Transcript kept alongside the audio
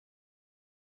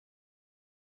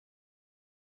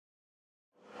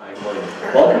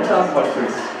Welcome to our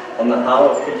conference on the how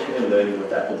of teaching and learning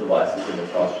with Apple devices in the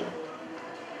classroom.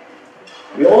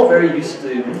 We're all very used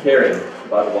to caring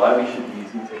about why we should be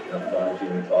using technology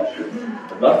in the classroom,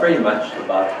 but not very much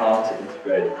about how to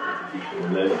integrate it into teaching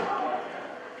and learning.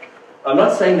 I'm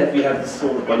not saying that we have the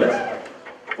silver bullet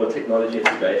for technology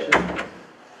integration,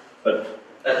 but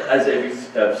as every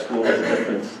school has a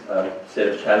different set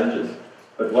of challenges.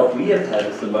 But what we have had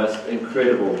is the most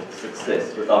incredible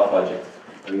success with our project,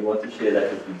 and we want to share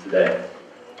that with you today.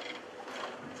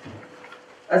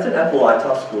 As an Apple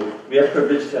Lighthouse school, we are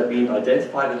privileged to have been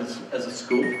identified as a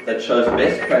school that shows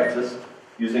best practice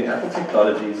using Apple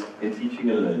technologies in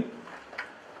teaching and learning.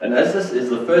 And as this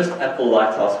is the first Apple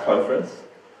Lighthouse conference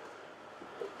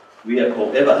we have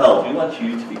ever held, we want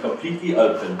you to be completely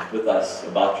open with us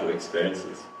about your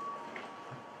experiences.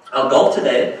 Our goal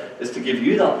today is to give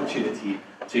you the opportunity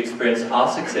to experience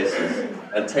our successes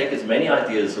and take as many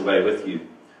ideas away with you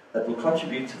that will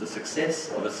contribute to the success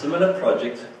of a similar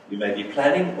project you may be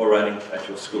planning or running at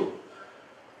your school.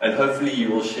 And hopefully you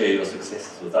will share your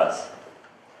successes with us.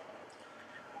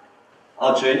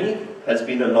 Our journey has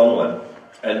been a long one,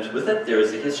 and with it there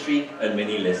is a history and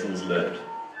many lessons learned.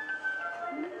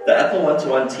 The Apple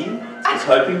One-to-One team is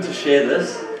hoping to share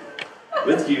this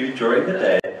with you during the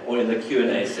day or in the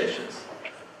Q&A sessions.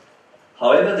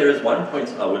 However, there is one point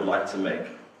I would like to make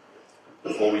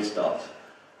before we start,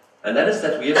 and that is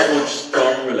that we have forged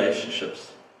strong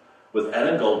relationships with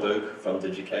Alan Goldberg from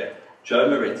DigiK, Joe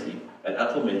Moretti, an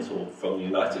Apple mentor from the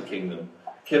United Kingdom,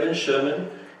 Kevin Sherman,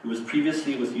 who was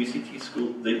previously with the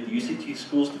UCT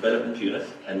Schools Development Unit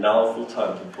and now a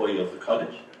full-time employee of the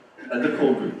college, and the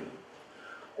core group.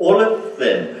 All of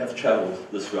them have travelled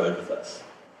this road with us.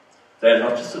 They are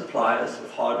not just suppliers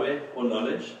of hardware or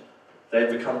knowledge, they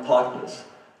have become partners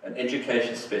and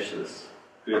education specialists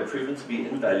who have proven to be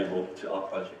invaluable to our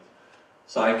project.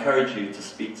 So I encourage you to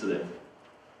speak to them.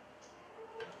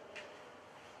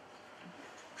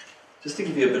 Just to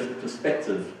give you a bit of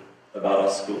perspective about our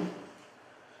school,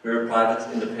 we're a private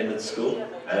independent school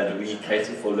and we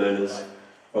cater for learners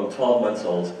from 12 months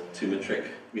old to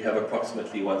matric. We have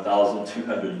approximately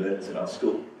 1,200 learners in our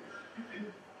school.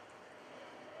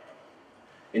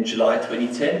 In July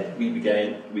 2010, we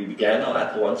began our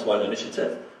Apple One-to-One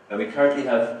initiative, and we currently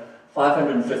have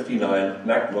 559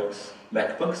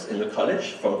 MacBooks in the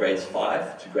college from grades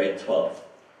 5 to grade 12.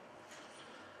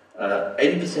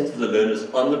 80% of the learners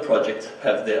on the project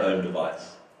have their own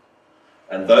device,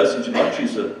 and those who do not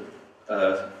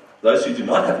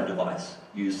have a device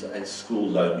use a school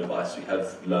loan device. We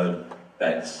have loan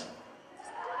banks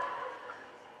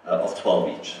of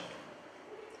 12 each.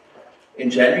 In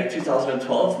January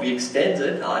 2012, we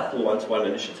extended our Apple One-to-One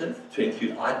initiative to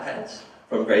include iPads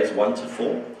from grades 1 to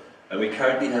 4, and we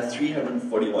currently have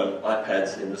 341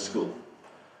 iPads in the school.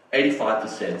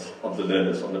 85% of the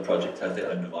learners on the project have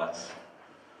their own device.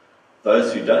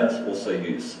 Those who don't also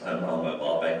use our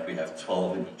mobile bank. We have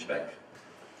 12 in each bank.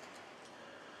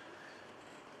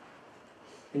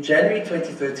 In January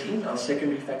 2013, our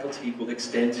secondary faculty will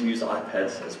extend to use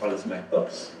iPads as well as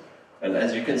MacBooks. And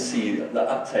as you can see, the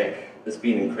uptake has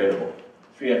been incredible.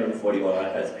 341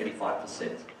 iPads,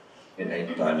 85% in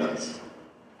 8-9 months.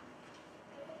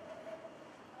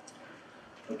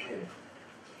 Okay,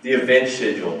 the event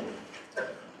schedule.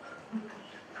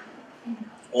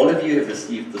 All of you have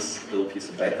received this little piece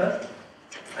of paper,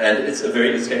 and it's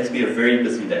going to be a very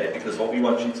busy day, because what we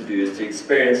want you to do is to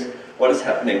experience what is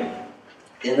happening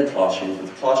in the classroom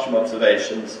with classroom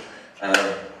observations,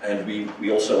 and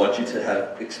we also want you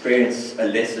to experience a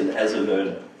lesson as a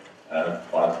learner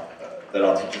that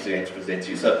our teachers are going to present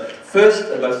to you. So first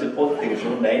and most important thing is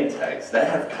your name tags. They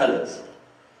have colours.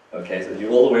 Okay, so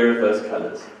you're all aware of those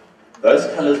colours. Those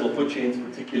colours will put you into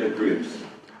particular groups,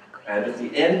 and at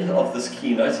the end of this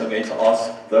keynote I'm going to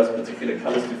ask those particular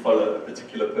colours to follow a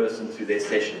particular person to their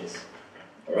sessions.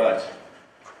 Alright.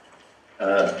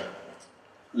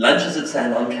 Lunch is at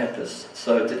Sand on campus.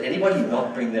 So did anybody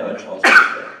not bring their own transport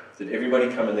today? Did everybody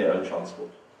come in their own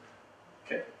transport?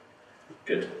 Okay,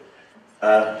 good.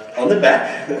 On the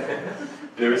back,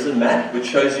 there is a map which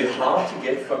shows you how to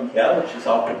get from here, which is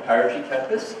our preparatory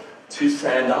campus, to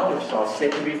Sandown, which is our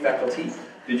secondary faculty.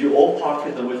 Did you all park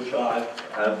in the Wood Drive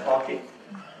parking?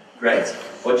 Great.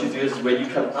 What you do is when you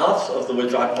come out of the Wood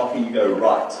Drive parking, you go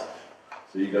right.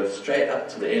 So you go straight up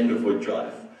to the end of Wood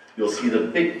Drive. You'll see the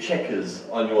big checkers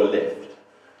on your left.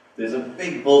 There's a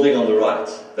big building on the right,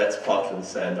 that's Parklands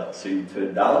Sandown. So you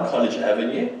turn down College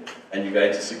Avenue and you go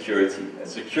into security. And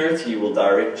security will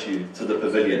direct you to the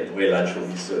pavilion where lunch will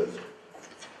be served.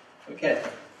 Okay,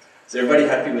 is everybody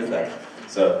happy with that?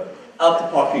 So out the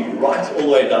parking, right all the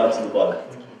way down to the bottom.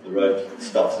 The the road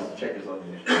stops and the checkers on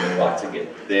the right again.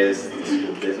 There's a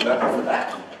map on the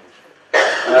back.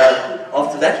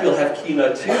 After that, we'll have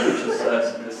Keynote 2, which is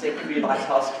the secondary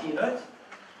Lighthouse Keynote.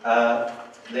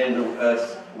 Then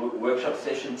workshop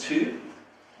session 2,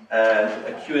 and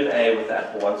a Q&A with the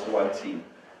Apple One-to-One team.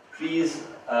 Please,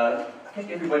 I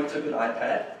think everybody took an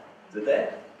iPad, did they?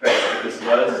 Great, because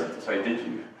those, sorry, did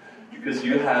you? Because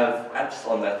you have apps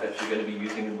on that you're going to be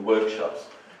using in the workshops.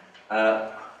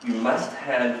 You must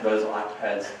hand those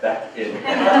iPads back in.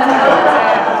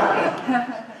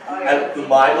 At the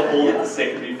minor hall at the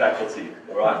secondary faculty,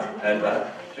 all right? And I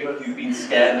think you've been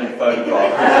scanned and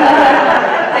photographed.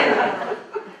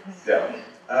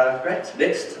 Yeah. Great.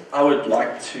 Next, I would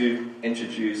like to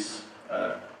introduce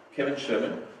Kevin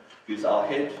Sherman, who's our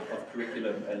head of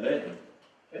curriculum and learning.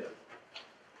 Okay.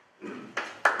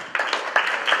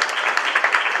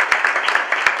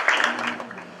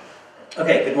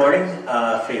 Okay, good morning.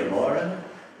 Goedemorgen.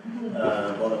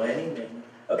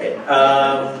 Okay.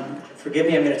 Forgive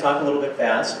me, I'm going to talk a little bit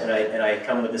fast, and I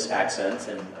come with this accent,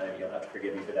 and you'll have to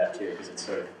forgive me for that too, because it's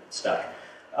sort of stuck.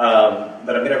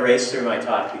 But I'm going to race through my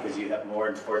talk because you have more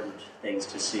important things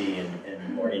to see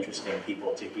and more interesting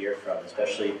people to hear from,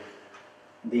 especially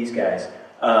these guys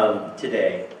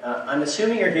today. I'm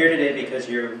assuming you're here today because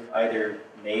you're either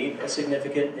made a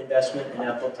significant investment in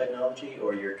Apple technology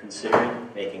or you're considering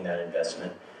making that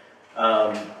investment.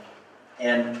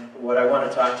 And what I want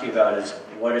to talk to you about is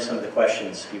what are some of the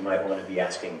questions you might want to be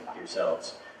asking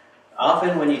yourselves.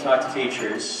 Often when you talk to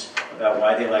teachers about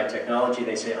why they like technology,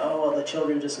 they say, oh, well, the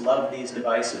children just love these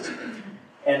devices.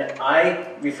 And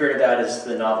I refer to that as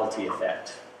the novelty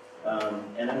effect.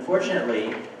 And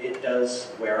unfortunately, it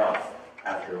does wear off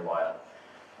after a while.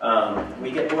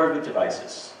 We get bored with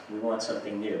devices. We want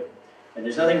something new. And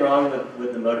there's nothing wrong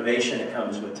with the motivation that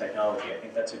comes with technology. I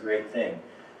think that's a great thing.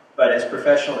 But as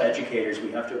professional educators,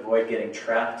 we have to avoid getting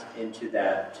trapped into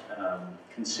that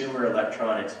consumer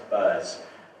electronics buzz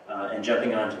and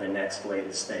jumping on to the next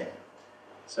latest thing.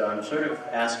 So I'm sort of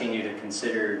asking you to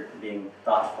consider being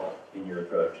thoughtful in your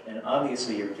approach. And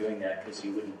obviously you're doing that because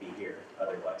you wouldn't be here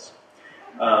otherwise.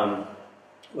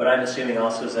 What I'm assuming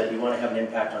also is that you want to have an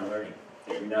impact on learning.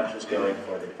 That you're not just going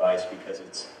for the device because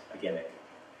it's a gimmick.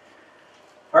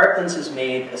 Parklands has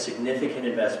made a significant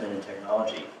investment in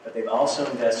technology, but they've also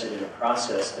invested in a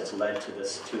process that's led to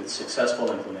its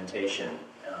successful implementation,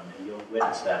 and you'll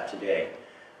witness that today.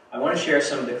 I want to share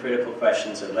some of the critical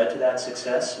questions that led to that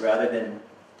success rather than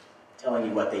telling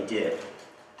you what they did,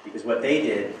 because what they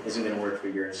did isn't going to work for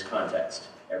your context.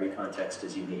 Every context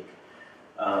is unique.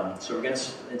 So we're going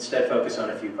to instead focus on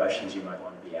a few questions you might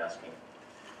want to be asking.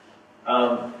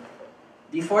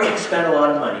 Before you spend a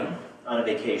lot of money on a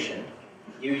vacation,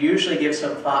 you usually give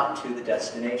some thought to the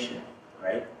destination,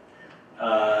 right?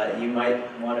 You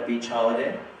might want a beach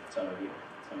holiday. Some of you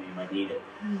might need it.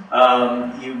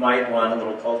 You might want a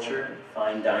little culture,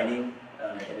 fine dining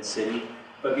in a city.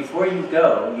 But before you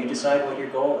go, you decide what your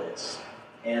goal is.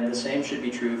 And the same should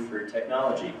be true for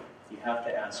technology. You have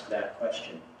to ask that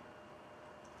question.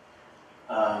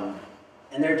 And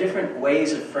there are different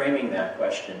ways of framing that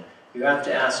question. You have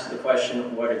to ask the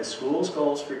question, what are the school's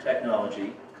goals for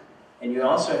technology? And you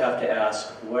also have to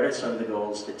ask, what are some of the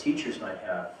goals that teachers might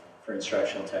have for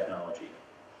instructional technology?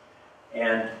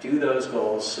 And do those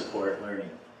goals support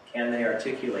learning? Can they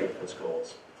articulate those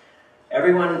goals?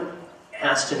 Everyone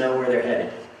has to know where they're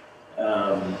headed.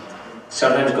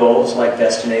 Sometimes goals, like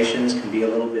destinations, can be a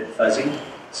little bit fuzzy.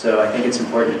 So I think it's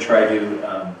important to try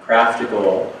to craft a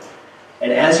goal.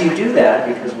 And as you do that,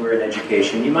 because we're in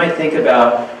education, you might think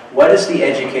about, what is the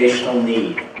educational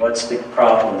need? What's the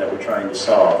problem that we're trying to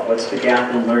solve? What's the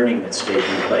gap in learning that's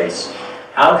taking place?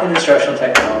 How can instructional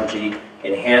technology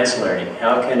enhance learning?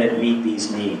 How can it meet these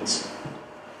needs?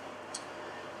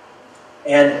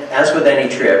 And as with any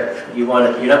trip, you're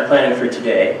not planning for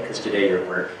today, because today you're at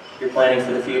work. You're planning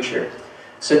for the future.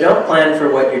 So don't plan for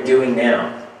what you're doing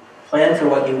now. Plan for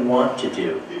what you want to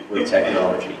do with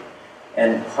technology.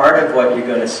 And part of what you're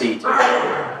going to see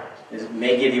today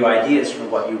may give you ideas for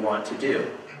what you want to do.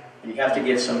 You have to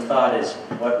give some thought as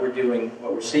what we're doing,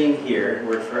 what we're seeing here,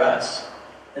 work for us.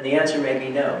 And the answer may be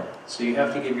no. So you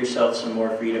have to give yourself some more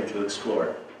freedom to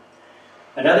explore.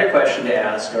 Another question to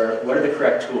ask are, what are the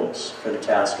correct tools for the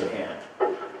task at hand?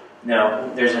 Now,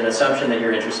 there's an assumption that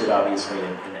you're interested, obviously,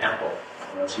 in Apple,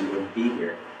 or else you wouldn't be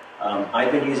here.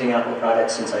 I've been using Apple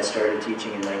products since I started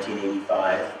teaching in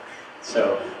 1985,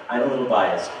 so I'm a little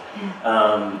biased.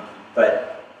 But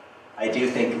I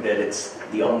do think that it's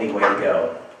the only way to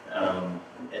go,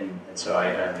 and so I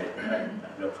have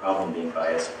no problem being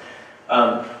biased.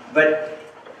 But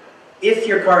if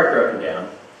your car had broken down,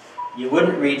 You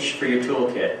wouldn't reach for your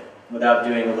toolkit without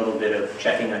doing a little bit of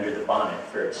checking under the bonnet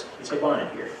first. You say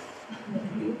bonnet here.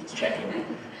 Just checking. I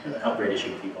don't know how British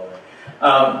you people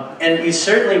are. And you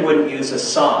certainly wouldn't use a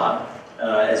saw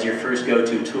as your first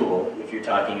go-to tool if you're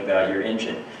talking about your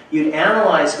engine. You'd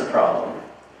analyze the problem.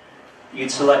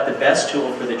 You'd select the best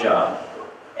tool for the job.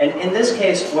 And in this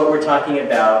case, what we're talking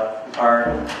about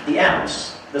are the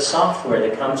apps, the software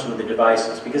that comes with the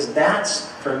devices, because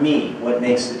that's, for me, what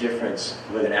makes the difference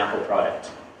with an Apple product.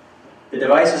 The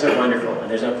devices are wonderful, and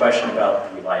there's no question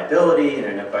about reliability, and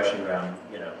there's no question around,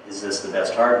 is this the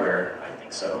best hardware? I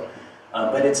think so.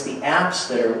 But it's the apps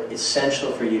that are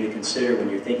essential for you to consider when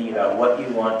you're thinking about what you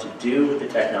want to do with the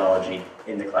technology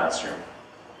in the classroom,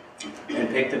 and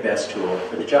pick the best tool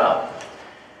for the job.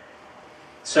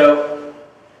 So,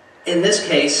 in this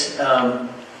case,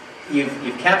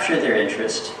 you've captured their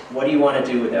interest. What do you want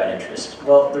to do with that interest?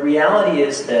 Well, the reality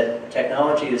is that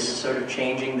technology is sort of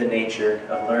changing the nature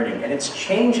of learning, and it's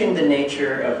changing the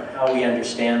nature of how we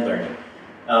understand learning.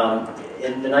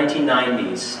 In the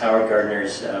 1990s, Howard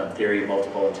Gardner's theory of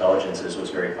multiple intelligences was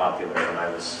very popular when I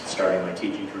was starting my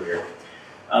teaching career.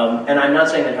 And I'm not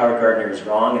saying that Howard Gardner is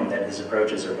wrong and that his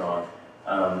approaches are wrong.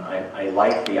 I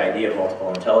like the idea of multiple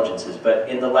intelligences, but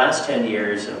in the last 10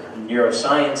 years,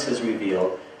 neuroscience has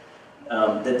revealed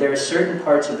that there are certain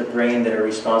parts of the brain that are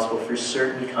responsible for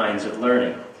certain kinds of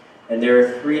learning. And there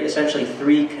are essentially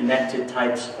three connected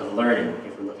types of learning,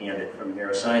 if we're looking at it from a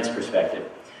neuroscience perspective.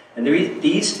 And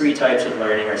these three types of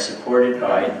learning are supported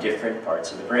by different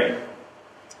parts of the brain.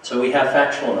 So we have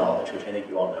factual knowledge, which I think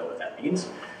you all know what that means.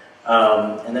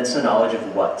 And that's the knowledge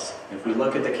of what. If we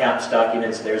look at the CAPS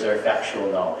documents, there's our factual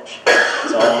knowledge.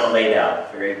 It's all laid out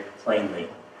very plainly.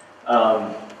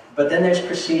 But then there's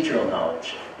procedural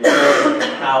knowledge. There's knowledge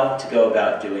of how to go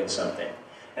about doing something.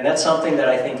 And that's something that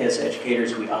I think as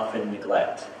educators we often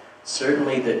neglect.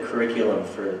 Certainly the curriculum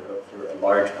for a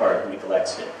large part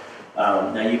neglects it.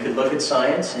 Now you could look at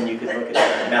science and you could look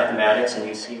at mathematics and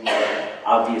you see more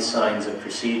obvious signs of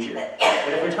procedure.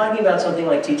 But if we're talking about something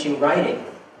like teaching writing,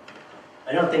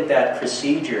 I don't think that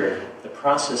procedure, the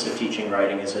process of teaching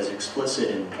writing, is as explicit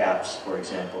in CAPS, for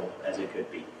example, as it could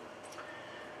be.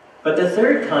 But the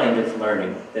third kind of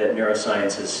learning that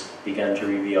neuroscience has begun to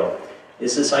reveal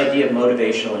is this idea of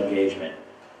motivational engagement.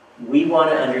 We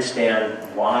want to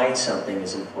understand why something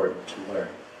is important to learn.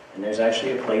 And there's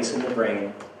actually a place in the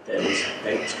brain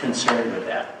that's concerned with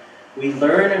that. We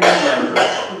learn and remember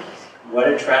what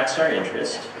attracts our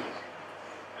interest,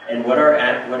 and what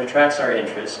attracts our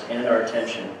interest and our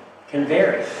attention can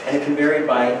vary. And it can vary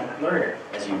by learner,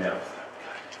 as you know.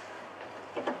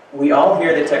 We all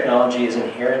hear that technology is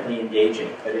inherently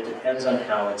engaging, but it depends on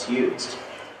how it's used.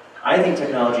 I think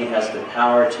technology has the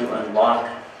power to unlock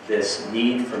this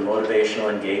need for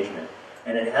motivational engagement,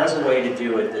 and it has a way to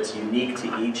do it that's unique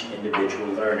to each individual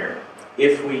learner,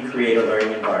 if we create a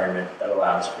learning environment that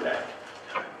allows for that.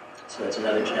 So that's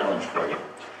another challenge for you.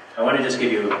 I want to just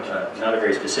give you not a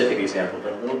very specific example,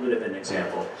 but a little bit of an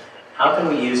example. How can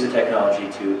we use the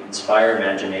technology to inspire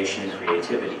imagination and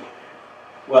creativity?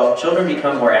 Well, children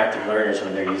become more active learners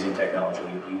when they're using technology.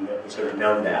 We sort of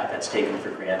know that. That's taken for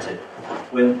granted.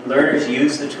 When learners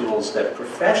use the tools that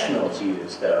professionals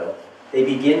use, though, they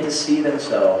begin to see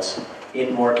themselves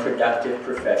in more productive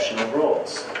professional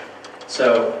roles.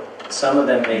 So some of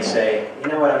them may say, you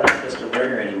know what, I'm not just a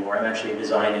learner anymore, I'm actually a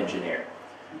design engineer.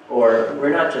 Or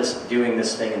we're not just doing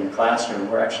this thing in the classroom,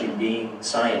 we're actually being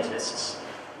scientists.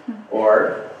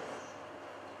 Or,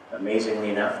 amazingly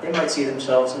enough, they might see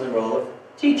themselves in the role of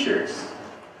teachers,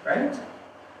 right?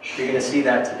 You're going to see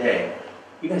that today.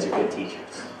 You guys are good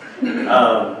teachers.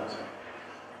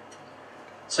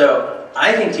 So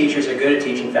I think teachers are good at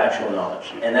teaching factual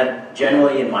knowledge. And that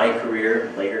generally in my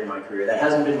career, later in my career, that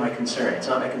hasn't been my concern. It's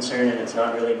not my concern and it's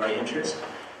not really my interest.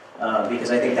 Because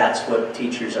I think that's what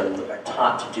teachers are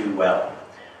taught to do well.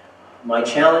 My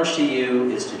challenge to you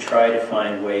is to try to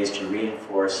find ways to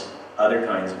reinforce other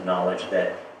kinds of knowledge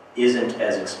that isn't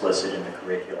as explicit in the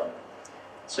curriculum.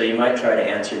 So you might try to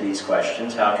answer these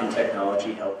questions. How can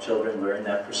technology help children learn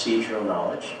that procedural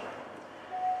knowledge?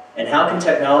 And how can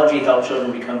technology help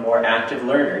children become more active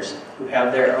learners who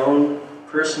have their own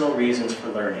personal reasons for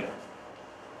learning?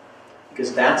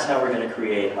 Because that's how we're going to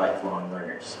create lifelong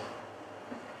learners.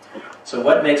 So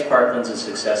what makes Parklands a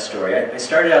success story? I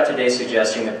started out today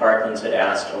suggesting that Parklands had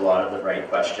asked a lot of the right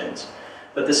questions.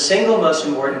 But the single most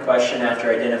important question after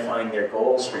identifying their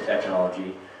goals for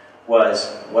technology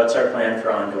was, what's our plan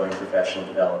for ongoing professional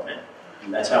development?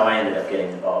 And that's how I ended up getting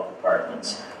involved with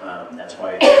Parklands. That's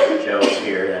why Joe is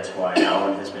here, that's why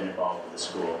Alan has been involved with the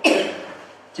school.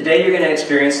 Today you're going to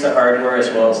experience the hardware as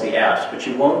well as the apps, but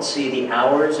you won't see the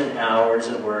hours and hours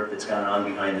of work that's gone on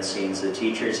behind the scenes that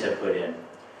teachers have put in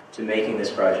to making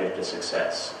this project a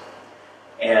success.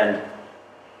 And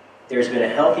there's been a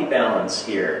healthy balance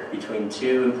here between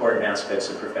two important aspects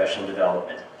of professional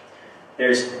development.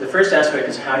 The first aspect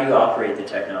is how do you operate the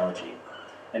technology?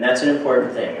 And that's an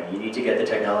important thing. I mean, you need to get the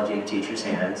technology in teachers'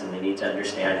 hands and they need to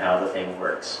understand how the thing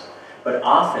works. But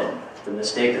often, the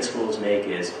mistake that schools make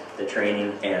is the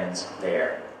training ends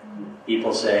there.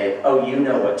 People say, oh, you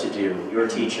know what to do, you're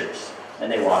teachers,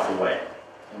 and they walk away.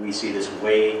 And we see this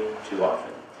way too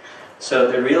often.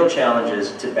 So the real challenge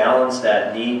is to balance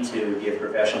that need to give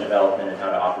professional development in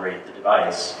how to operate the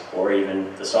device, or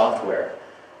even the software,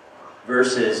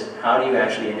 versus how do you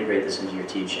actually integrate this into your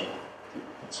teaching.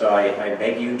 So I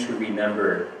beg you to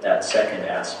remember that second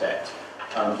aspect.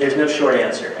 There's no short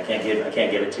answer. I can't give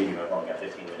it to you. I've only got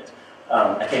 15 minutes.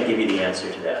 I can't give you the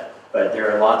answer to that. But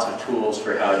there are lots of tools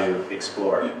for how to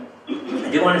explore. I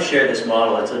do want to share this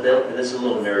model. This is a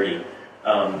little nerdy.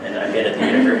 And I've been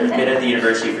at the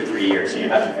university for 3 years, so you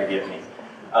have to forgive me.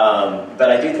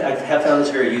 But I have found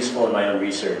this very useful in my own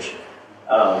research.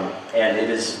 And it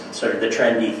is sort of the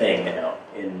trendy thing now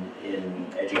in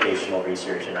educational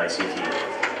research and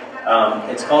ICT.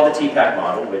 It's called the TPAC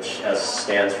model, which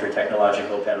stands for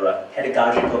Technological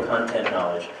Pedagogical Content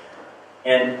Knowledge.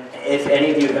 And if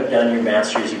any of you have done your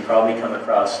master's, you've probably come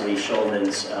across Lee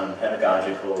Shulman's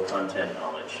pedagogical content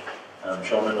knowledge.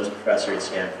 Shulman was a professor at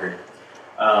Stanford.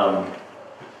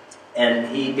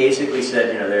 And he basically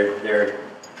said, you know, their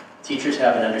teachers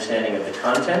have an understanding of the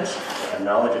content, they have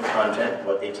knowledge of content,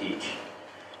 what they teach,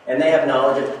 and they have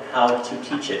knowledge of how to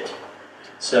teach it.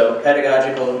 So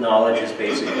pedagogical knowledge is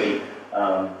basically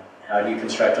how do you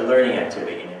construct a learning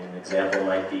activity. And an example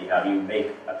might be how do you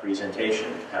make a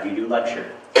presentation, how do you do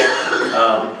lecture.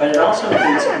 But it also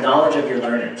includes knowledge of your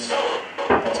learners.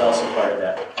 That's also part of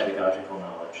that pedagogical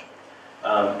knowledge.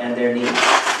 And their needs.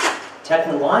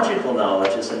 Technological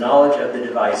knowledge is the knowledge of the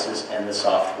devices and the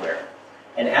software.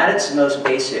 And at its most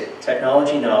basic,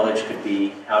 technology knowledge could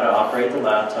be how to operate the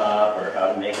laptop or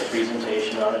how to make a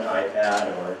presentation on an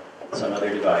iPad or some other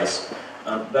device.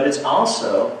 But it's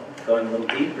also, going a little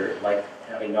deeper, like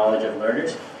having knowledge of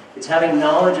learners, it's having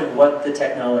knowledge of what the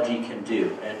technology can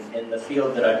do. And in the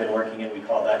field that I've been working in, we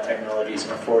call that technology's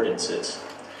affordances.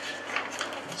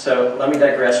 So let me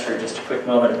digress for just a quick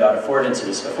moment about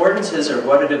affordances. Affordances are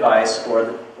what a device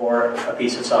or a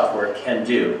piece of software can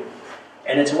do.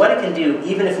 And it's what it can do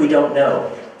even if we don't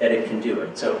know that it can do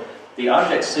it. So the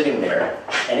object's sitting there,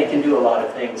 and it can do a lot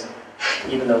of things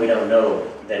even though we don't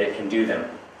know that it can do them.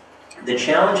 The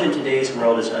challenge in today's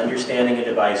world is understanding a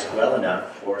device well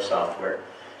enough, or software,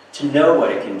 to know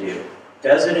what it can do.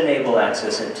 Does it enable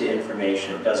access to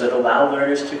information? Does it allow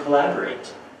learners to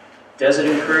collaborate? Does it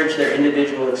encourage their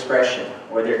individual expression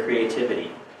or their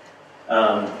creativity?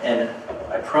 And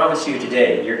I promise you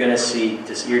today, you're going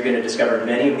to discover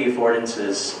many of the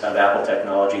affordances of Apple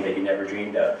technology that you never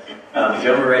dreamed of.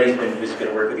 Joe Moretti, who's going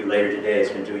to work with you later today, has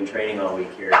been doing training all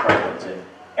week here at Parklands, and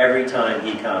every time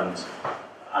he comes,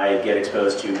 I get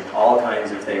exposed to all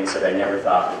kinds of things that I never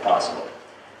thought were possible.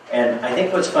 And I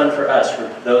think what's fun for us, for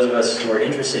those of us who are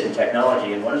interested in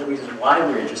technology, and one of the reasons why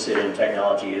we're interested in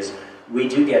technology is we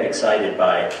do get excited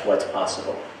by what's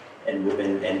possible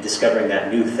and discovering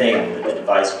that new thing that the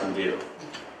device can do.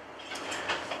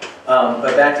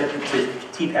 But back to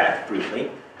TPAC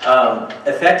briefly.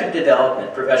 Effective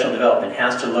development, professional development,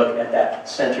 has to look at that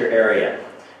center area.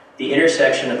 The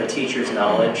intersection of a teacher's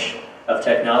knowledge of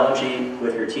technology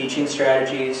with her teaching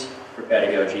strategies for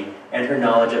pedagogy and her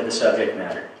knowledge of the subject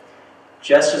matter.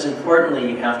 Just as importantly,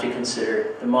 you have to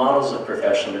consider the models of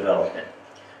professional development.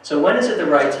 So when is it the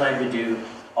right time to do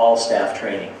all staff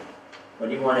training? When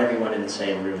do you want everyone in the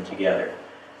same room together?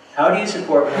 How do you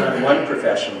support one-on-one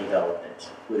professional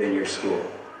development within your school?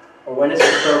 Or when is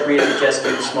it appropriate to just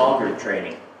do small group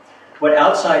training? What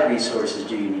outside resources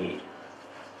do you need?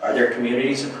 Are there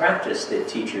communities of practice that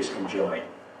teachers can join?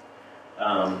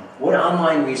 What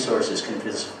online resources can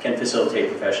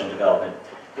facilitate professional development?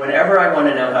 Whenever I want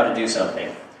to know how to do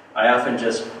something, I often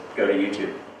just go to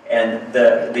YouTube. And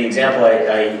the example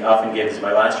I often give is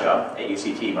my last job at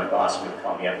UCT. My boss would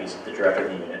call me up, he's the director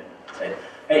of the unit, and say,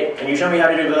 hey, can you show me how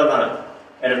to do blah, blah, blah?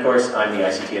 And of course, I'm the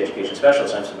ICT education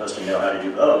specialist, I'm supposed to know how to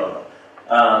do blah, blah,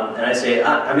 blah. And I say,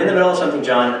 I'm in the middle of something,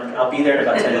 John, I'll be there in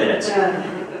about 10 minutes.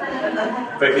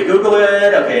 Quickly Google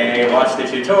it, okay, watch the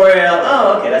tutorial,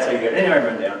 oh, okay, that's how you do it. And I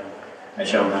run down, I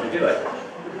show them how to do it.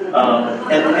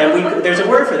 There's a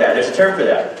word for that, there's a term for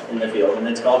that in the field, and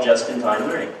it's called just-in-time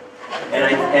learning. And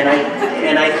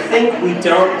I think we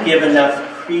don't give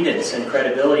enough credence and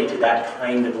credibility to that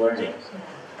kind of learning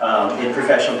in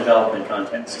professional development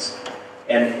contexts.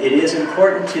 And it is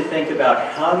important to think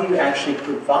about how do you actually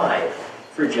provide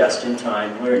for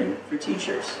just-in-time learning for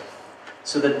teachers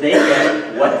so that they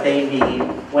get what they need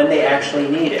when they actually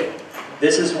need it.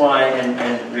 This is why,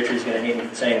 and Richard's going to hate me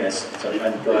for saying this, so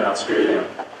I'm going off script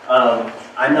now.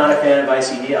 I'm not a fan of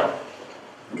ICDL,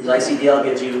 because ICDL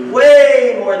gives you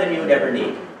way more than you would ever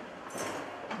need.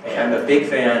 Okay, I'm a big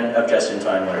fan of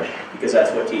just-in-time learning, because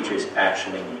that's what teachers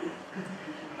actually need.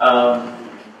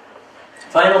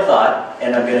 Final thought,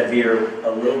 and I'm going to veer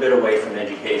a little bit away from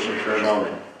education for a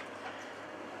moment.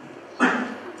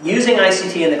 Using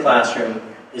ICT in the classroom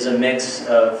is a mix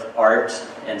of art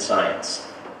and science.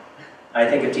 I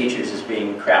think of teachers as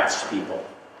being craftspeople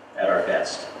at our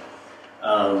best.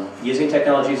 Using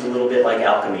technology is a little bit like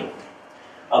alchemy.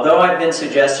 Although I've been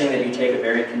suggesting that you take a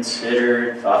very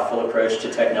considered, thoughtful approach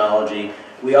to technology,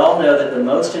 we all know that the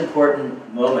most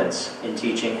important moments in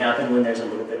teaching happen when there's a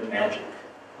little bit of magic.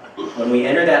 When we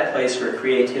enter that place where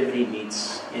creativity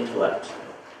meets intellect.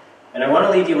 And I want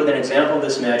to leave you with an example of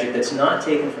this magic that's not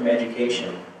taken from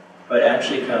education, but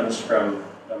actually comes from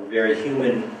a very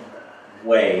human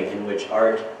way in which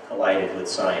art collided with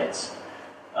science.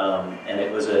 And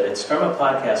it's from a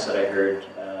podcast that I heard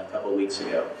a couple of weeks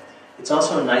ago. It's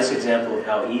also a nice example of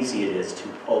how easy it is to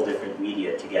pull different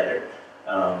media together,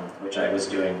 which I was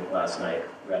doing last night,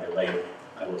 rather late,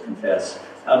 I will confess.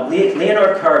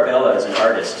 Leonore Carabella is an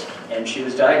artist, and she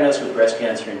was diagnosed with breast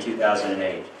cancer in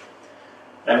 2008.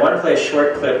 And I want to play a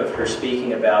short clip of her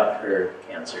speaking about her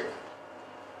cancer.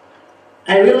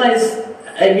 I realized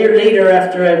a year later,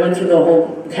 after I went through the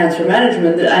whole cancer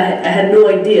management, that I had no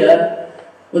idea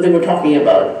what they were talking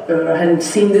about. I hadn't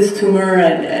seen this tumor,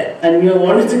 I knew it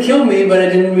wanted to kill me, but I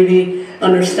didn't really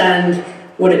understand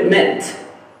what it meant.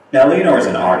 Now, Leonore is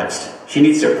an artist. She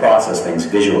needs to process things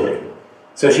visually.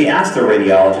 So she asked the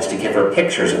radiologist to give her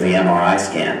pictures of the MRI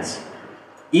scans.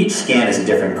 Each scan is a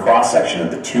different cross-section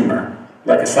of the tumor,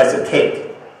 like a slice of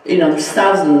cake. You know, there's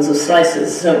thousands of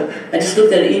slices, so I just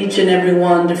looked at each and every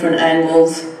one, different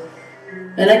angles,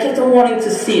 and I kept on wanting to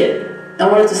see it. I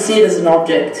wanted to see it as an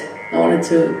object. I wanted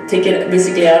to take it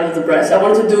basically out of the breast. I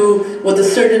wanted to do what the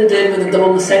surgeon did with the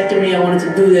double mastectomy. I wanted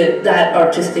to do that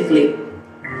artistically.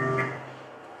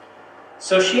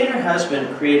 So she and her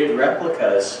husband created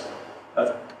replicas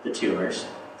of the tumors,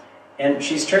 and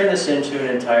she's turned this into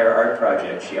an entire art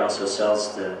project. She also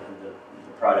sells the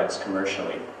products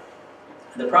commercially.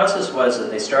 The process was that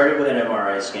they started with an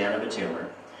MRI scan of a tumor,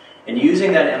 and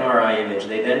using that MRI image,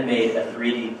 they then made a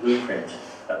 3D blueprint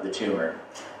of the tumor.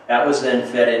 That was then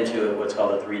fed into what's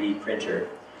called a 3D printer,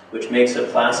 which makes a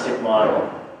plastic model,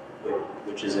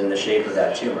 which is in the shape of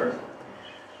that tumor.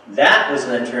 That was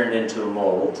then turned into a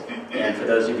mold, and for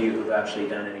those of you who've actually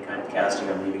done any kind of casting,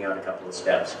 I'm leaving out a couple of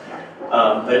steps.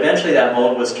 But eventually that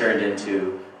mold was turned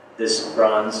into this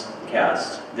bronze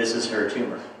cast. This is her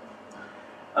tumor.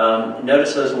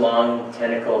 Notice those long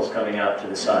tentacles coming out to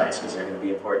the sides, because they're going to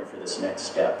be important for this next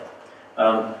step.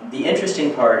 The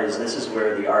interesting part is this is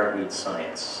where the art meets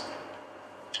science.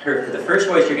 The first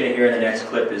voice you're going to hear in the next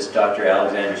clip is Dr.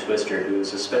 Alexander Swister, who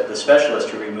is the specialist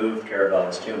who removed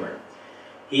Carabella's tumor.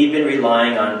 He'd been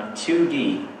relying on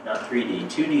 2D, not 3D,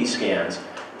 2D scans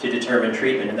to determine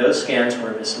treatment, and those scans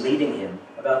were misleading him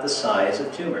about the size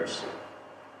of tumors.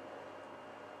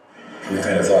 We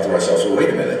kind of thought to ourselves, well,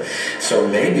 wait a minute, so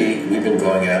maybe we've been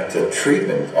going at the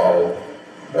treatment all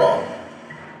wrong.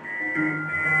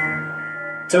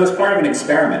 So as part of an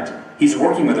experiment, he's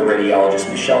working with the radiologist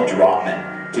Michelle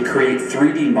Drotman to create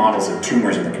 3D models of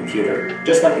tumors in the computer,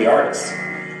 just like the artists.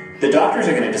 The doctors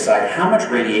are going to decide how much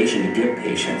radiation to give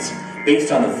patients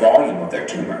based on the volume of their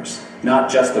tumors, not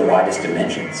just the widest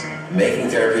dimensions. Making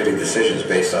therapeutic decisions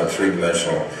based on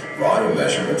three-dimensional volume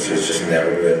measurements has just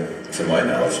never been, to my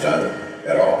knowledge, done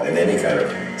at all in any kind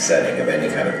of setting of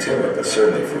any kind of tumor, but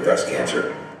certainly for breast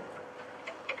cancer.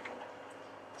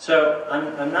 So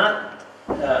I'm not,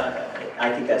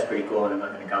 I think that's pretty cool, and I'm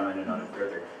not going to comment on it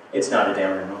further. It's not a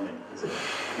downer moment, is it?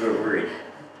 You were worried.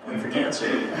 For cancer.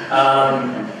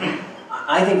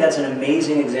 I think that's an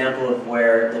amazing example of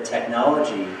where the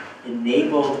technology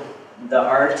enabled the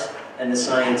art and the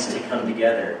science to come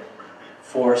together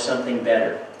for something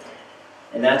better.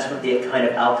 And that's what the kind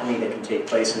of alchemy that can take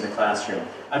place in the classroom.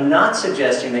 I'm not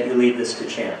suggesting that you leave this to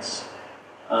chance.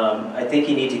 I think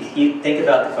you need to think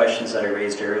about the questions that I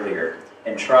raised earlier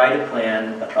and try to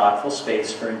plan a thoughtful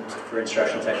space for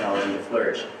instructional technology to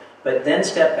flourish. But then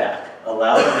step back,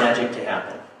 allow the magic to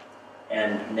happen.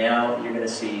 And now you're going to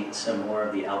see some more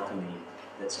of the alchemy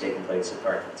that's taking place at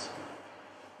Parklands.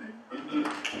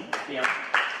 Yeah.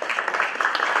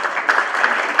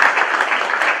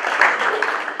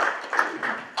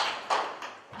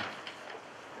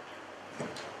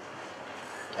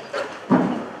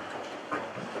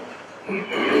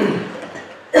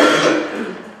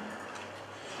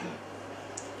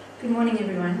 morning,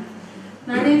 everyone.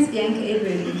 My name is Bianca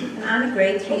Edwardy, and I'm a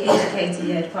grade 3 educator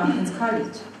here at Parklands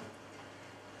College.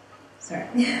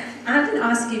 I've been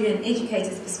asked to give you an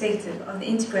educator's perspective of the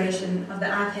integration of the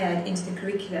iPad into the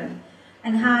curriculum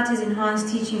and how it has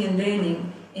enhanced teaching and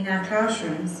learning in our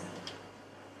classrooms.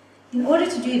 In order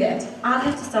to do that, I'll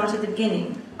have to start at the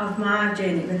beginning of my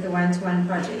journey with the one-to-one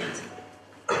project.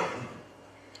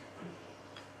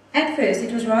 At first,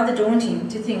 it was rather daunting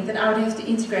to think that I would have to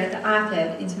integrate the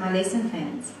iPad into my lesson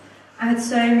plans. I had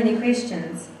so many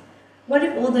questions. What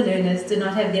if all the learners did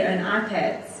not have their own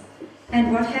iPads?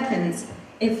 And what happens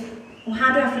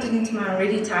how do I fit it into my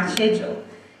already tight schedule?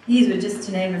 These were just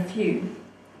to name a few.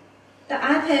 The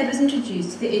iPad was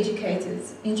introduced to the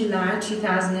educators in July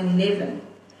 2011.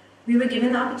 We were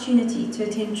given the opportunity to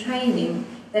attend training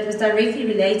that was directly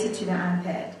related to the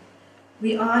iPad.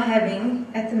 We are having,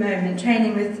 at the moment,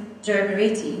 training with Joe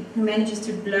Moretti, who manages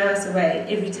to blow us away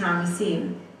every time we see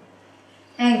him,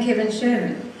 and Kevin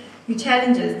Sherman, who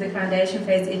challenges the foundation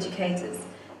phase educators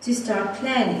to start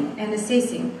planning and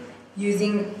assessing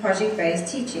using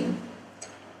project-based teaching.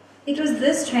 It was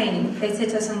this training that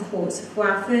set us on course for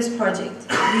our first project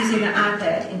using the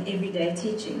iPad in everyday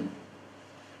teaching.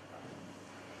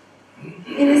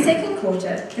 In the second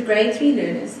quarter, the grade 3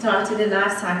 learners started a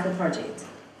life cycle project.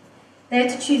 They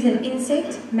had to choose an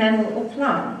insect, mammal or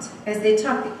plant as their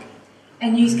topic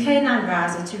and use Canine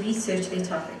Browser to research their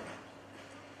topic.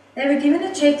 They were given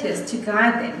a checklist to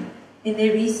guide them in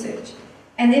their research,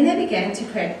 and then they began to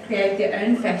create their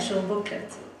own factual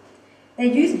booklet.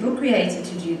 They used Book Creator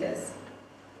to do this.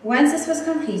 Once this was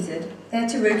completed, they had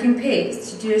to work in pairs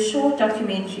to do a short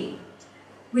documentary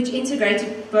which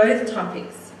integrated both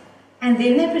topics, and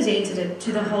then they presented it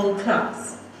to the whole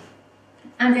class.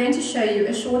 I'm going to show you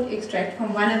a short extract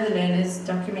from one of the learners'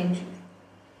 documentaries.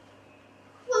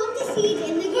 Plant the seed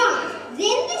in the ground.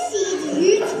 Then the seed's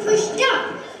roots push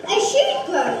down. A shoot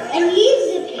grows and leaves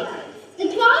appear. The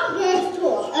plant grows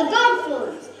tall, a bud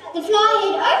forms. The flower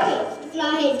head opens, the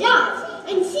flower head dies,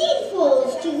 and seed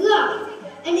falls to ground.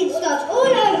 And it starts all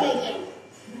over again.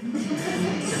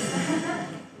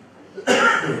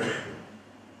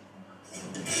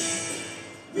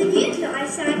 The new life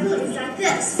cycle is like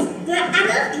this. The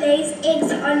adult lays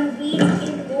eggs on weeds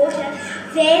in water.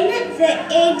 Then the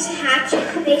eggs hatch.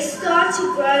 They start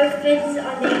to grow fins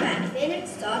on their back. Then it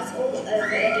starts all over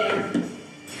again.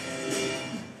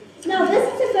 Now this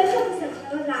is the first of the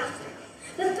sunflower life cycle.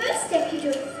 The first step you do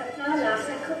with the sunflower life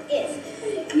cycle is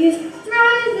you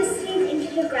throw the seed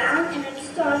into the ground and it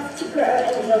starts to grow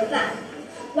a little bud.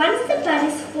 Once the bud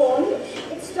is formed,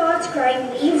 it starts growing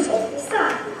leaves off the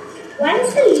side.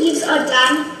 Once the leaves are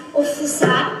done off the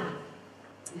side,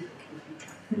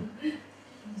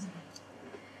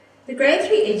 the grade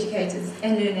 3 educators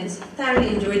and learners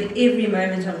thoroughly enjoyed every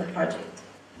moment of the project.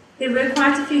 There were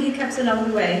quite a few hiccups along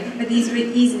the way, but these were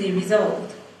easily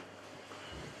resolved.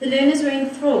 The learners were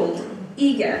enthralled,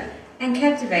 eager, and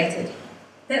captivated.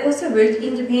 They also worked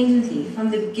independently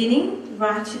from the beginning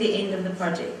right to the end of the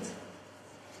project.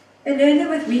 A learner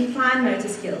with weak fine motor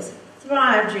skills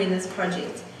thrived during this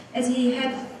project, as he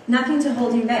had nothing to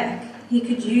hold him back. He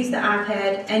could use the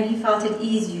iPad and he felt at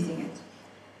ease using it.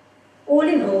 All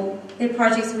in all, their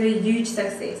projects were a huge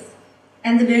success,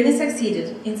 and the learners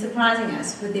succeeded in surprising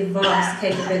us with their vast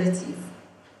capabilities.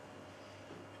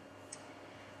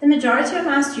 The majority of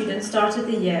my students started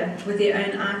the year with their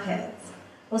own iPads,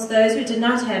 whilst those who did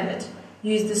not have it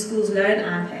used the school's loan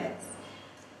iPads.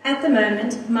 At the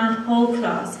moment, my whole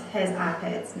class has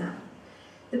iPads now.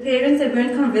 The parents that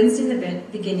weren't convinced in the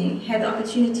beginning had the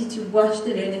opportunity to watch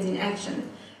the learners in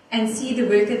action and see the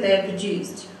work that they had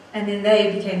produced, and then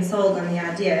they became sold on the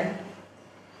idea.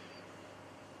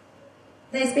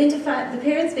 The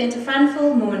parents spent a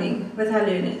fun-filled morning with our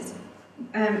learners.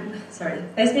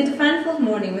 They spent a fun-filled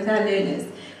morning with our learners,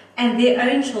 and their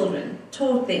own children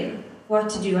taught them what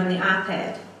to do on the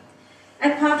iPad.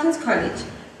 At Parklands College,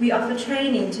 we offer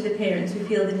training to the parents who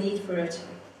feel the need for it.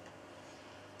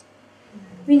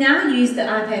 We now use the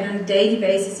iPad on a daily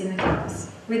basis in the class,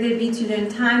 whether it be to learn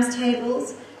times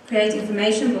tables, create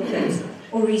information booklets,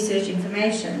 or research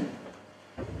information.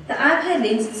 The iPad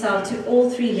lends itself to all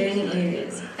three learning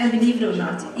areas, and believe it or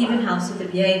not, even helps with the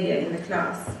behaviour in the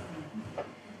class.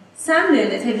 Some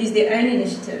learners have used their own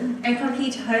initiative and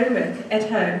complete homework at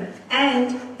home,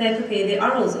 and they prepare their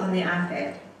orals on their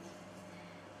iPad.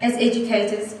 As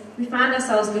educators, we find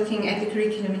ourselves looking at the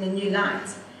curriculum in a new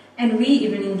light, and we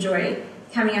even enjoy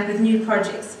coming up with new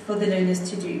projects for the learners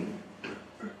to do.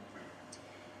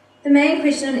 The main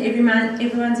question on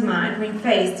everyone's mind when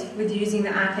faced with using the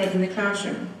iPad in the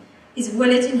classroom is,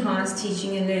 will it enhance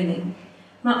teaching and learning?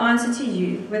 My answer to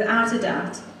you, without a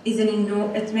doubt, is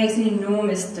it makes an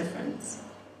enormous difference.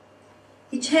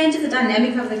 It changes the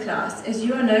dynamic of the class, as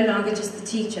you are no longer just the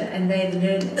teacher and they the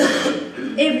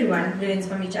learners. Everyone learns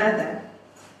from each other.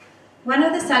 One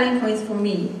of the selling points for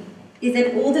me is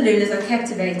that all the learners are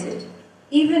captivated,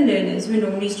 even learners who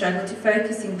normally struggle to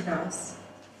focus in class.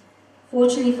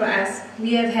 Fortunately for us,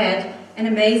 we have had an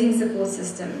amazing support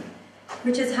system,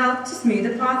 which has helped to smooth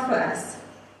the path for us.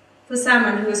 For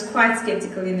someone who was quite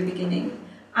skeptical in the beginning,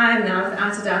 I am now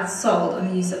without a doubt sold on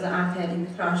the use of the iPad in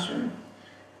the classroom.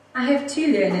 I have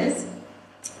 2 learners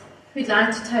who'd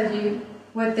like to tell you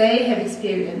what they have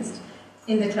experienced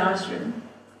in the classroom.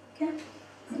 Okay.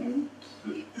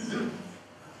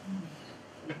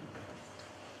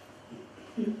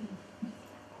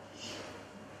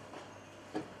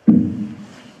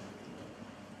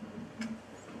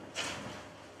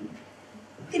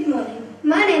 Good morning.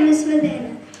 My name is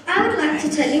Milena. I would like to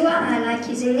tell you why I like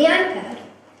using the iPad.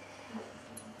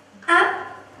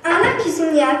 I like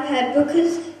using the iPad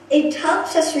because it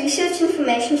helps us research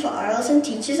information for orals and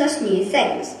teaches us new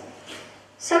things.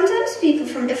 Sometimes people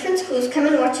from different schools come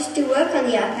and watch us do work on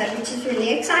the iPad, which is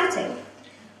really exciting.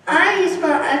 I use my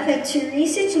iPad to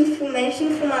research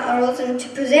information for my orals and to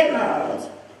present my orals.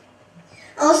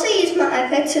 I also use my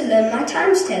iPad to learn my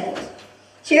times tables.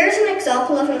 Here is an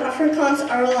example of an Afrikaans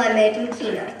oral I made in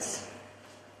Keynote.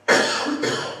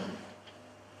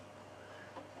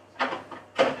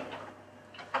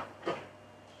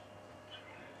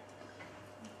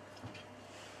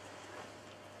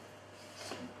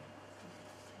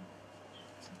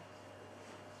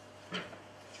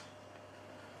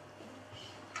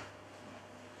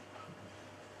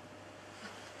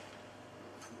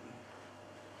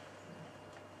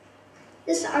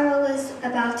 This oral is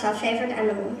about our favorite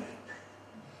animal.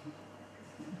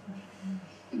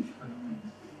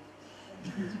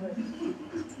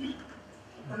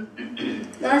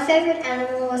 My favorite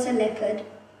animal was a leopard.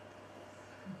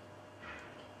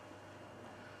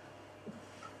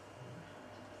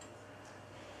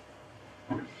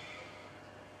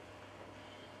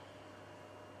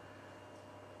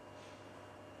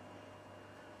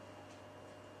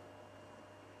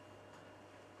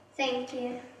 Thank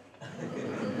you.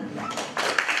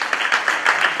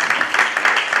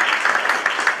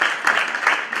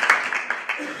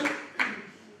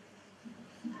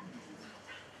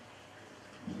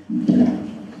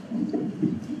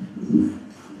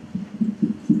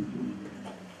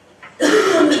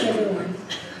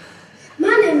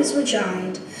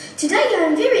 Giant. Today I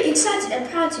am very excited and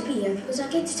proud to be here because I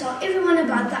get to tell everyone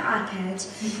about the iPads.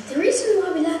 The reason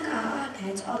why we like our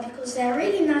iPads are because they are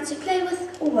really nice to play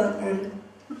with or work on.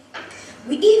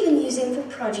 We even use them for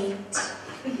projects.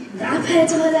 The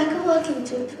iPads are like a working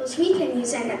tool because we can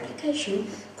use an application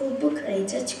called Book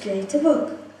Creator to create a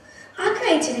book. I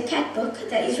created a cat book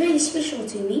that is really special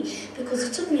to me because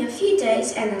it took me a few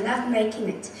days and I loved making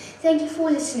it. Thank you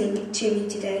for listening to me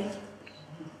today.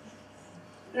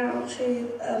 Now I'll show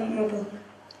you my book.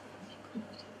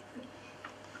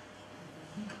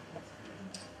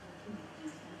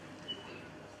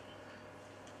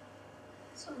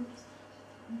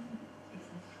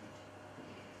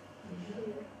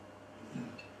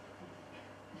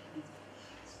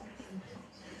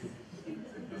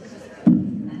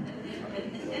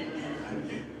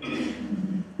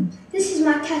 This is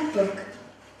my cat book.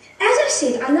 As I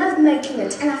said, I loved making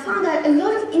it and I found out a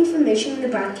lot of information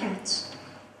about cats.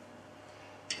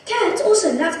 Cats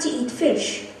also love to eat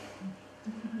fish.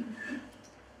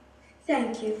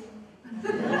 Thank you.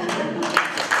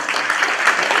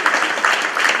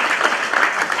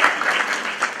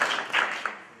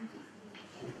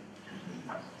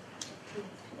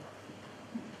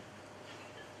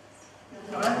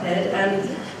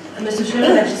 Mr.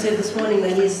 Sherman actually said this morning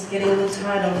that he's getting a little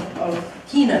tired of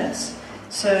keynotes.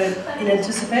 So in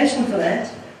anticipation for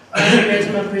that, I'm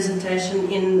creating my presentation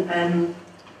in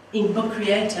Book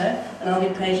Creator, and I'll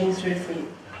be paging through it for you.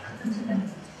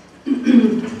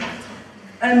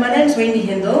 My name is Wendy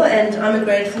Hindle, and I'm a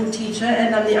grade 4 teacher,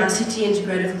 and I'm the ICT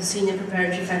integrator for the senior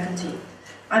preparatory faculty.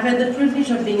 I've had the privilege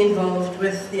of being involved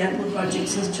with the Apple project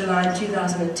since July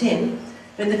 2010,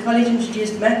 when the college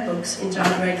introduced MacBooks into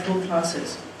our grade 4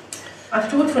 classes. I've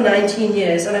taught for 19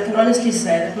 years, and I can honestly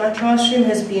say that my classroom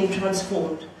has been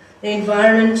transformed. The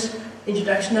environment, the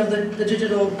introduction of the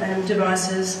digital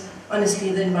devices,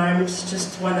 honestly, the environment is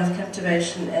just one of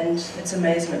captivation and its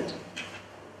amazement.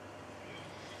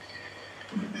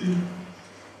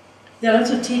 There are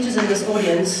lots of teachers in this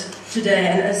audience today,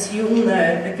 and as you all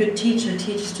know, a good teacher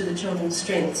teaches to the children's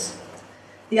strengths.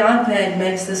 The iPad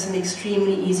makes this an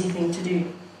extremely easy thing to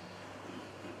do.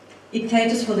 It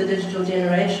caters for the digital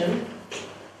generation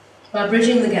by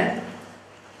bridging the gap.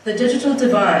 The digital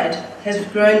divide has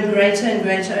grown greater and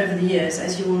greater over the years,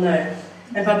 as you all know,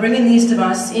 and by bringing these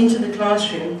devices into the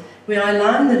classroom, we are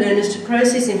allowing the learners to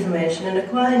process information and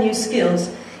acquire new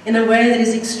skills in a way that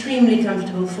is extremely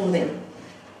comfortable for them.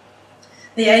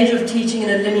 The age of teaching in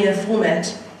a linear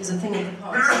format is a thing of the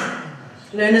past.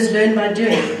 Learners learn by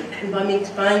doing and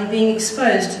by being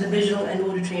exposed to the visual and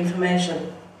auditory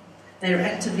information. They are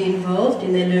actively involved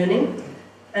in their learning,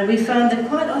 and we found that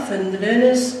quite often the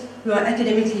learners who are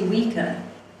academically weaker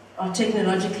are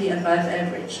technologically above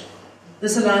average.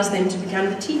 This allows them to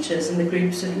become the teachers in the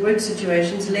groups and work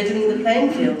situations, leveling the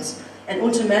playing fields and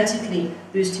automatically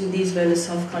boosting these learners'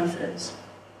 self-confidence.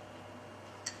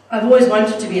 I've always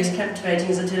wanted to be as captivating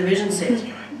as a television set,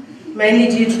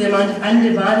 mainly due to the amount of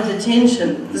undivided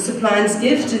attention the suppliants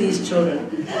give to these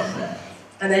children,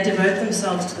 and they devote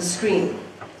themselves to the screen.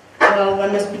 Well,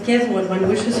 one must be careful what one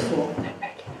wishes for.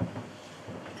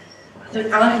 The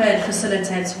iPad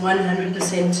facilitates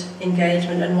 100%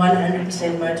 engagement and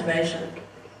 100% motivation.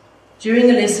 During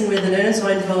a lesson where the learners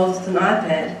are involved with an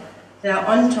iPad, they are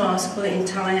on task for the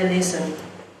entire lesson.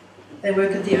 They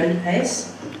work at their own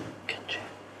pace.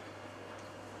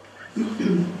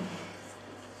 And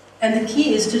the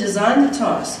key is to design the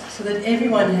task so that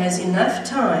everyone has enough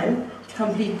time to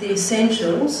complete the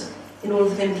essentials in order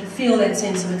for them to feel that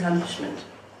sense of accomplishment.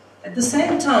 At the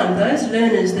same time, those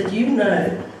learners that you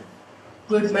know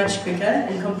work much quicker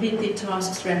and complete their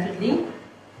tasks rapidly,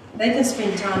 they can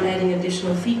spend time adding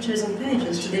additional features and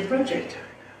pages to their project.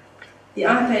 The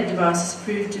iPad device has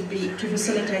proved to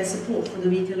facilitate support for the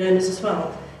weaker learners as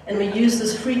well, and we use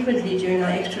this frequently during our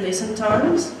extra lesson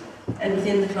times and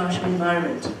within the classroom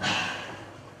environment.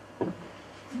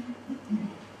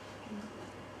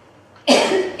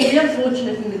 We are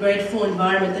fortunate in the grade 4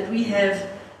 environment that we have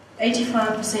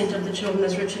 85% of the children,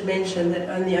 as Richard mentioned, that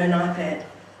own their own iPad.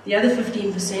 The other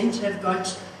 15% have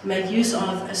got make use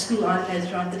of a school iPad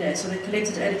throughout the day. So they collect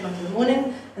it at 8 o'clock in the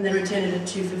morning and they return it at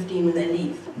 2:15 when they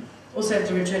leave. Also have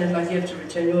to return it like you have to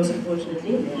return yours,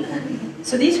 unfortunately.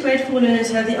 So these grade 4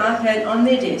 learners have the iPad on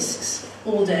their desks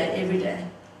all day, every day,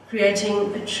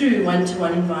 creating a true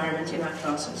one-to-one environment in our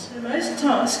classes. So most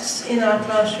tasks in our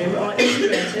classroom are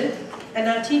integrated, and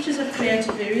our teachers have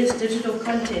created various digital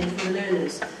content for the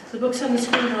learners. The books on the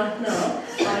screen right now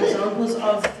are examples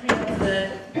of 3 of the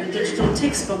digital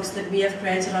textbooks that we have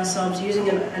created ourselves using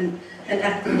an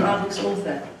app called iBooks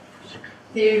Author.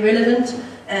 Very relevant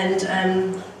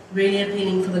and really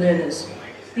appealing for the learners.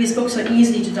 These books are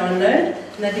easy to download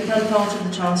and they become part of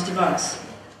the child's device.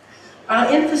 Our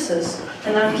emphasis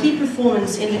and our key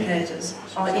performance indicators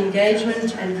are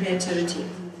engagement and creativity.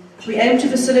 We aim to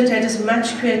facilitate as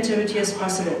much creativity as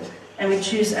possible, and we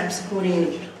choose apps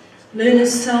accordingly.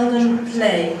 Learners seldom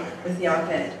play with the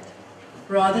iPad.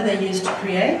 Rather, they use to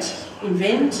create,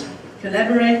 invent,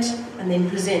 collaborate, and then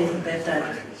present what they've done.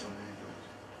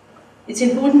 It's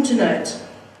important to note,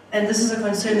 and this is a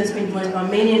concern that's been voiced by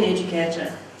many an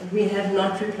educator, that we have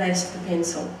not replaced the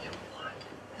pencil.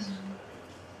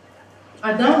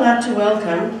 I'd now like to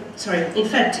welcome, in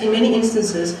fact, in many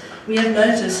instances, we have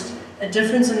noticed a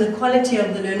difference in the quality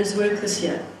of the learners' work this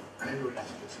year.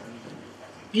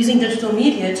 Using digital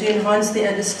media to enhance their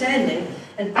understanding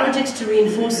and projects to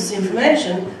reinforce this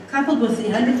information, coupled with the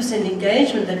 100%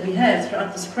 engagement that we have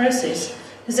throughout this process,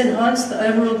 has enhanced the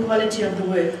overall quality of the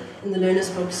work in the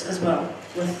learners' books as well,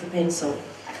 with the pencil.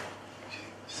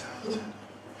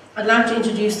 I'd like to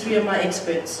introduce 3 of my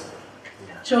experts,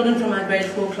 children from our grade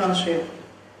 4 classroom.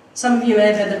 Some of you may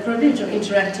have had the privilege of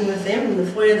interacting with them in the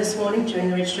foyer this morning during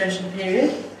the registration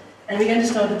period, and we're going to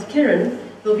start with Karen,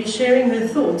 who will be sharing her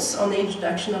thoughts on the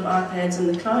introduction of iPads in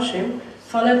the classroom,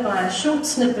 followed by a short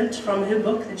snippet from her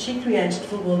book that she created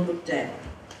for World Book Day.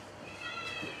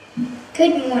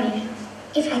 Good morning.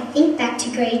 If I think back to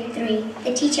grade 3,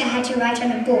 the teacher had to write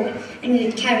on a board and we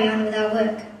would carry on with our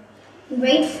work. In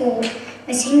grade 4,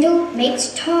 Ms. Hindle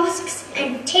makes tasks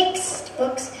and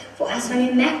textbooks for us on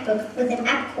her MacBook with an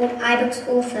app called iBooks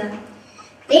Author.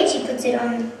 Then she puts it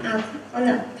on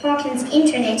the Parklands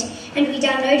intranet and we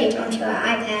download it onto our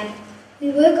iPad.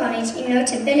 We work on it in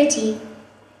Notability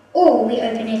or we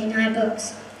open it in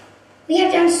iBooks. We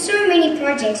have done so many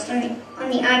projects on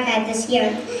the iPad this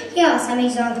year. Here are some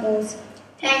examples.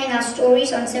 Planning our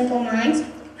stories on Simple Minds,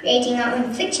 creating our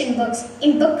own fiction books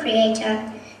in Book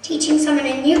Creator, teaching someone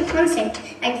a new concept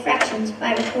like fractions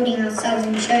by recording ourselves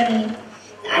and showing it.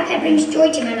 The iPad brings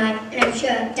joy to my life, and I'm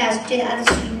sure it does to the other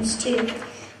students too.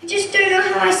 I just don't know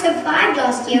how I survived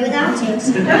last year without it.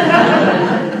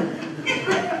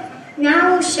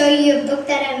 Now I'll show you a book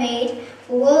that I made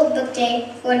for World Book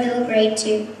Day for a little grade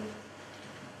 2.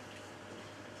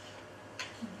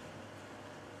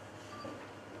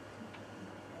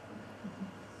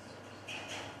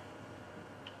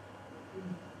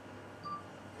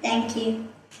 Thank you.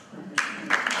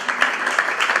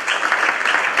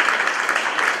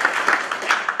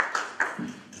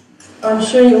 I'm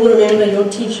sure you all remember your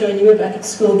teacher when you were back at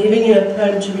school giving you a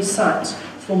poem to recite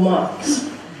for marks.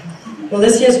 Well,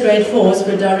 this year's grade 4s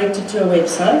were directed to a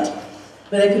website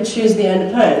where they could choose their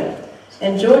own poem.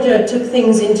 And Giorgio took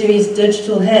things into his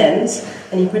digital hands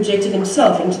and he projected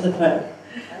himself into the poem.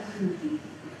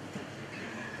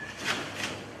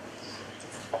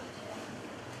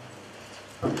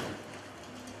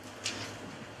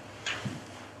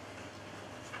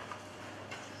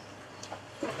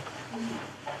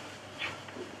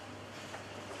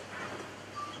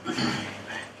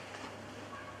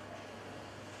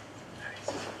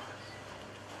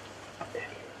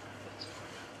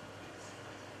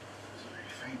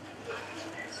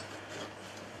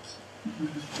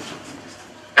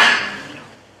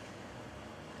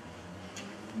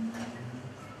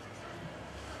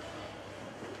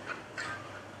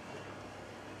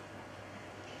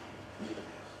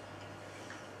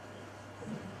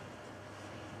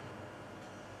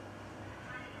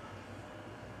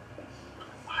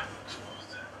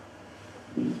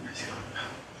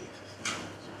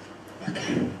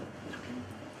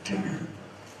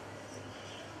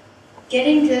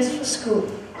 Getting Dressed for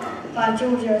School by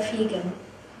Giorgio Fegan.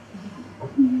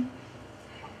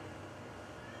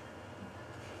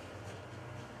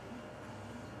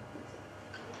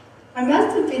 I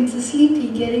must have been too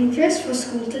sleepy getting dressed for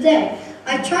school today.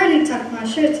 I tried to tuck my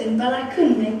shirt in, but I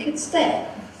couldn't make it stay.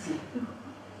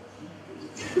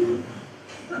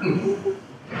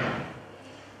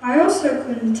 I also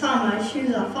couldn't tie my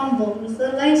shoes. I fumbled with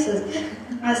the laces.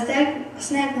 I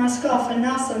snagged my scarf and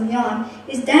now some yarn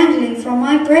is dangling from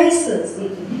my braces.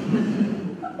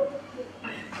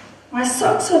 My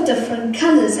socks are different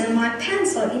colours and my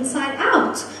pants are inside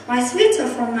out. My sweater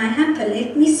from my hamper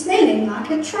left me smelling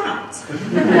like a trout.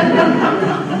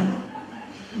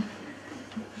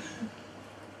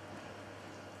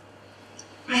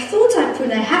 I thought I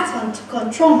put a hat on to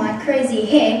control my crazy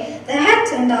hair. The hat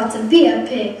turned out to be a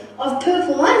pair of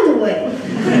purple underwear.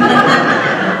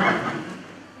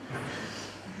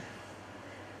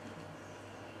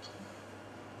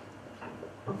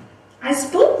 I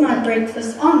spilled my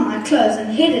breakfast on my clothes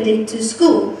and headed into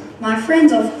school. My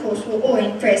friends, of course, were all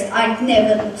impressed. I'd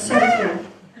never looked so cool.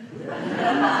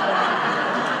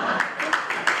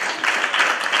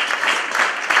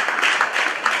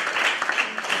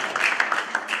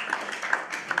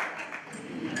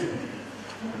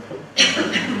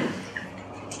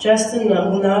 Justin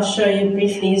will now show you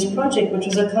briefly his project, which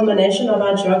was a culmination of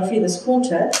our geography this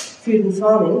quarter, food and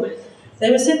farming. They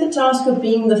were set the task of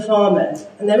being the farmer,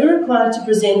 and they were required to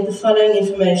present the following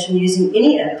information using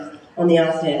any app on the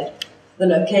iPad: the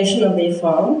location of their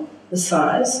farm, the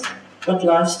size, what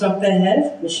livestock they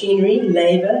have, machinery,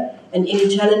 labour, and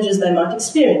any challenges they might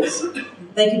experience.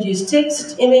 They could use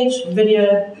text, image,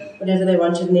 video, whatever they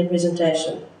wanted in their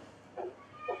presentation.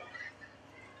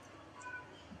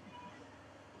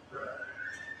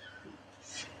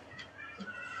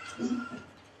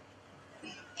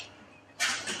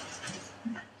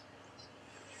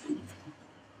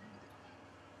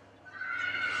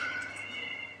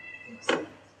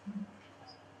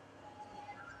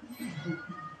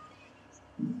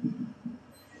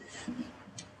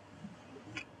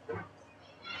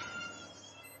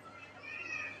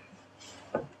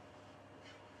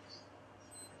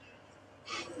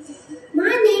 My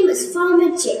name is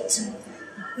Farmer Jet.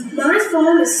 My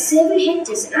farm is 7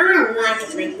 hectares and I like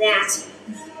it like that.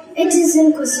 It is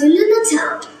in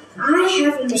KwaZulu-Natal. I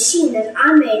have a machine that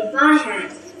I made by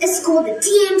hand. It's called the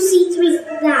TMC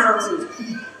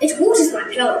 3000. It waters my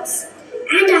plants.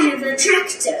 And I have a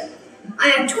tractor. I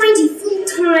have 20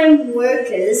 full-time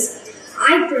workers.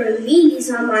 I grow lilies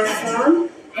on my farm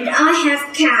and I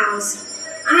have cows.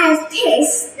 I have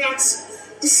pests that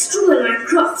destroy my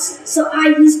crops, so I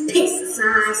use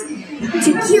pesticides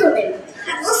to kill them.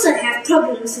 I also have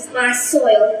problems with my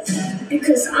soil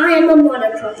because I am a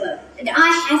monocropper and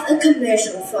I have a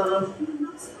commercial farm.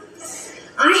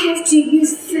 I have to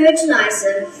use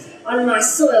fertilizer on my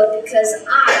soil because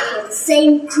I have the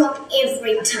same crop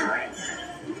every time.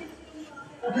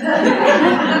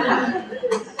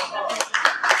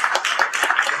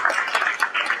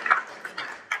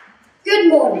 Good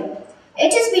morning.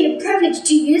 It has been a privilege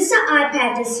to use the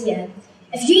iPad this year.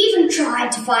 If you even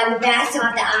tried to find the bad side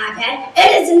of the iPad,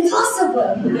 it is impossible.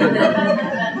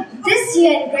 This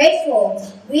year in grade 4,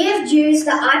 we have used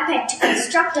the iPad to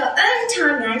construct our own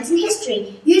timelines in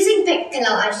history using pic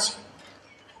collage.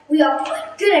 We are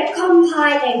quite good at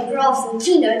compiling graphs in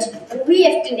Keynote and we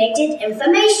have collected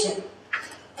information.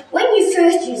 When you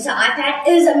first use the iPad,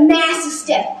 it is a massive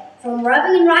step, from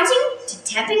rubbing and writing to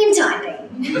tapping and typing.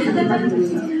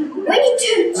 When you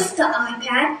turn off the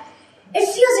iPad, it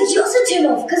feels like you also turn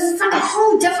off because it's like a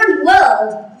whole different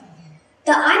world.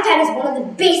 The iPad is one of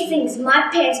the best things my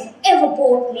parents have ever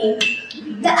bought me.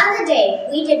 The other day,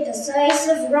 we did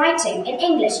persuasive writing in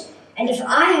English, and if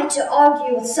I had to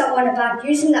argue with someone about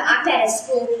using the iPad at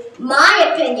school,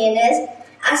 my opinion is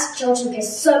us children pay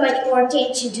so much more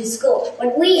attention to school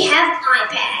when we have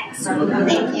iPads.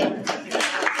 Thank you.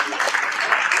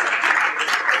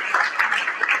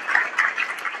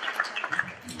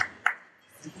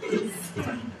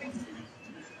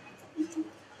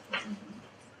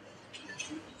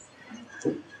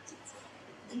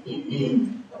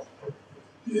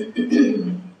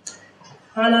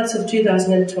 Highlights of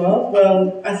 2012.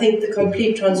 Well, I think the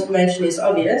complete transformation is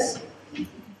obvious.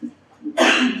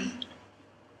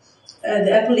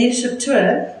 The Apple Leadership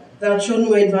Tour, our children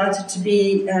were invited to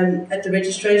be at the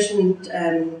registration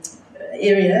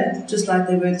area, just like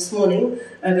they were this morning,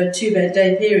 over a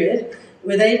 2-day period,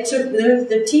 where they took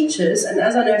the teachers, and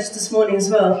as I noticed this morning as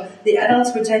well, the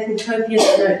adults were taking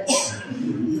copious notes.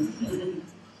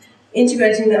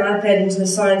 Integrating the iPad into the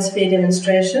science fair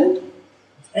demonstration,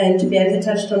 and Bianca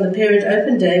touched on the Parent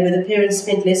Open Day, where the parents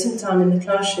spent lesson time in the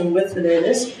classroom with the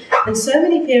learners, and so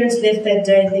many parents left that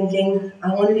day thinking,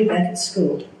 I want to be back at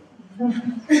school.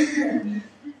 And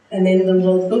then the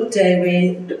World Book Day,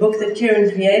 where the book that Kieran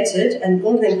created, and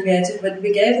all of them created, but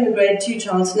we gave them a grade 2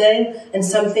 child's name and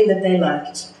something that they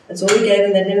liked. That's all we gave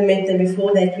them. They'd never met them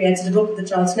before. They created a book with the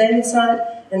child's name inside,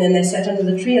 and then they sat under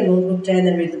the tree on World Book Day and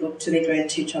they read the book to their grade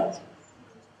 2 child.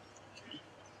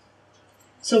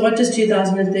 So what does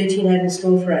 2013 have in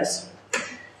store for us?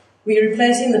 We're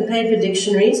replacing the paper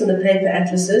dictionaries and the paper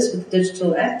atlases with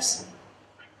digital apps.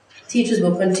 Teachers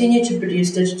will continue to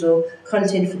produce digital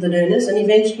content for the learners, and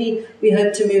eventually we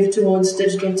hope to move towards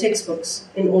digital textbooks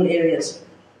in all areas.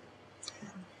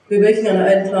 We're working on our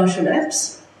own classroom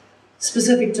apps,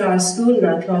 specific to our school and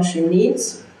our classroom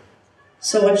needs.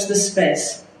 So watch this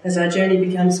space as our journey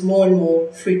becomes more and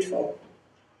more fruitful.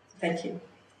 Thank you.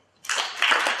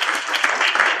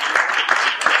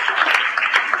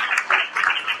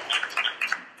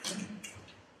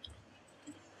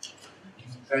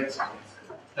 Great.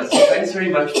 Thanks very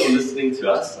much for listening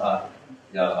to us. I'm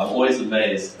always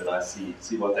amazed when I see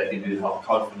what they can do, how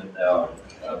confident they are,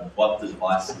 what the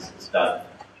device has done.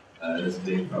 It's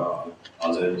been for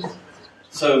our learners.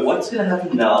 So what's going to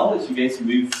happen now is we're going to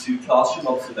move to classroom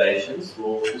observations,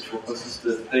 which will consist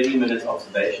of 30-minute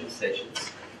observation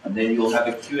sessions, and then you'll have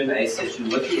a Q&A session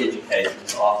with the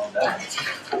educators after that.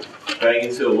 Going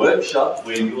into a workshop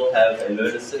where you will have a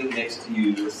learner sitting next to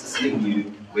you, assisting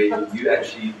you, where you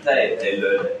actually play a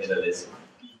learner in a lesson.